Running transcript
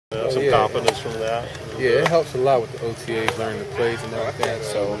some confidence from that? Yeah, it helps a lot with the OTAs, learning the plays and everything.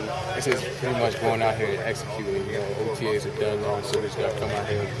 So it's just pretty much going out here and executing. You know, OTAs are done now, so we just got to come out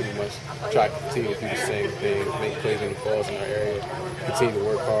here and pretty much try to continue to do the same thing, make plays when the ball's in our area, continue to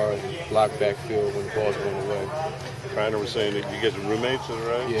work hard, and block backfield when the ball's going away. Reiner was saying that you guys are roommates, is that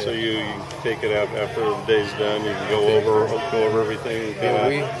right? Yeah. So you take it out after the day's done, you can go over everything.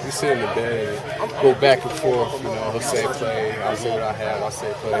 Yeah, we sit in the bed and go back and forth. You know, he'll say play, I'll say what I have, I'll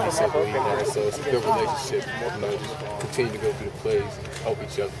say play, he said believe that. So it's a good relationship. You know, just continue to go through the plays and help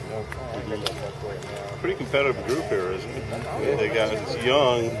each other. You know. Pretty competitive group here, isn't it? Yeah. They got it's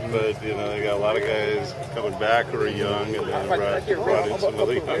young, but you know they got a lot of guys coming back who are young, and then brought in some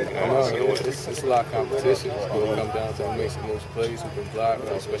other young guys. So it's a lot of competition. It's going to come down to make some most plays, who can block,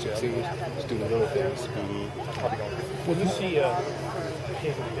 special teams, just do the little things. When you see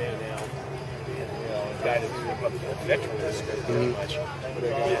Heyward-Bey now, a guy that's a veteran of this pretty much,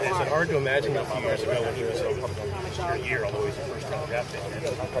 is it hard to imagine a few years ago when he was a year, although he's a first-round draft pick,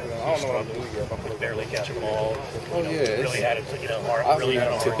 and barely catch a ball? Oh yeah, really had it, hard. Really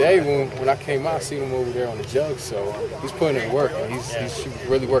today when I came out, I seen him over there on the jug, so he's putting in work and he's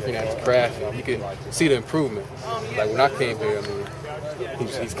really working at his craft, and you can see the improvement. Like when I came here, I mean,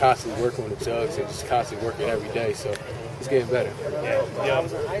 he's constantly working with the jugs and just constantly working every day, so he's getting better. Yeah.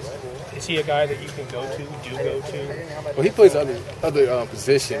 Is he a guy that you can go to, Well, he plays other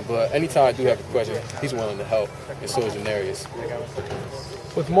position, but anytime I do have a question, he's willing to help, and so is Darrius.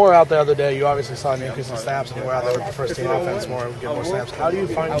 With Moore out the other day, you obviously saw an increase in snaps, and you were out there with the first team offense more, get more snaps. How do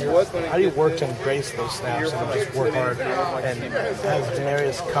you work to embrace those snaps and just work hard? And has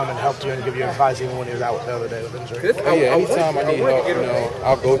Darrius come and helped you and give you advice even when he was out the other day with injury? Oh, yeah, anytime I need help,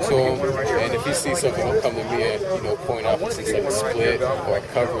 I'll go to him, and if he sees something, he'll come to me and point out if it's like a split or a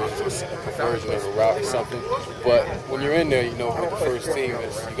coverage or a conversion of a route or something. But when you're in there, with the first team,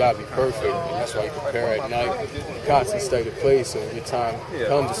 you gotta be perfect, and that's why you prepare at night. You constantly study the plays, so when your time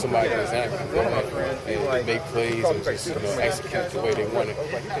comes to somebody who's accurate, go in and make plays and just execute the way they want it.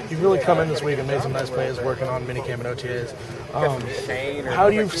 You've really come in this week and made some nice plays working on minicamp and OTAs. How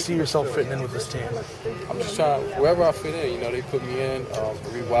do you see yourself fitting in with this team? I'm just trying, wherever I fit in, they put me in,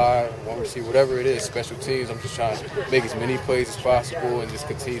 3 wide, 1 receiver, whatever it is, special teams. I'm just trying to make as many plays as possible and just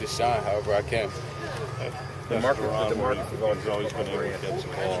continue to shine however I can. The market has always been able to catch the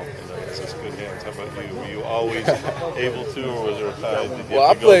ball. It's just good hands. How about you? Were you always able to, or was there a time that you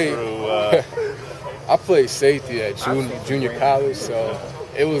had to go through? I played safety at junior college, so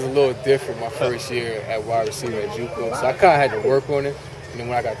it was a little different my first year at wide receiver at JUCO. So I kind of had to work on it. And then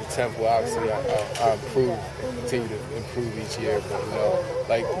when I got to Temple, obviously I improved, continue to improve each year. But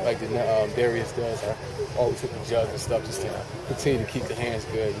like the Darrius does, I always hit the jugs and stuff just to continue to keep the hands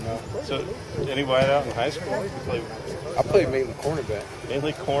good. So any wide out in high school? I played mainly cornerback.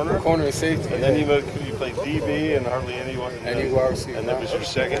 Mainly corner and safety. And then you played DB and hardly any wide receiver. And that was your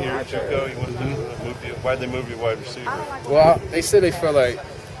second year at JUCO. Why'd they move you wide receiver? Well, they said they felt like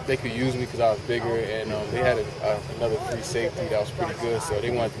they could use me because I was bigger, and they had another free safety that was pretty good, so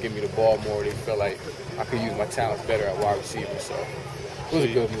they wanted to give me the ball more. They felt like I could use my talents better at wide receiver, so it was a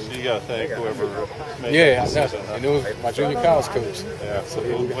good move. So you got to thank whoever made that decision. And it was my junior college coach. Yeah. So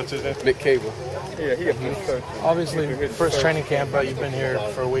what's his name? Mick Cable. Obviously, first training camp, but you've been here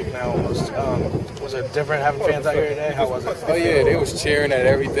for a week now almost. Was it different having fans out here today? How was it? Oh yeah, they was cheering at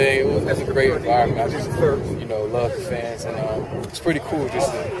everything. It was a great environment. I just love the fans, and it's pretty cool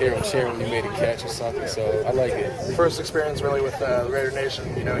just to hear them cheering when you made a catch or something. So I like it. First experience really with Raider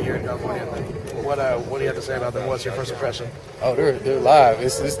Nation, here in California. What do you have to say about them? What's your first impression? Oh, they're live.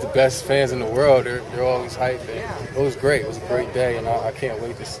 It's the best fans in the world. They're always hyped. It was great. It was a great day, and I can't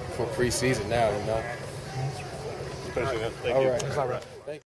wait for preseason now. Thank All you. right.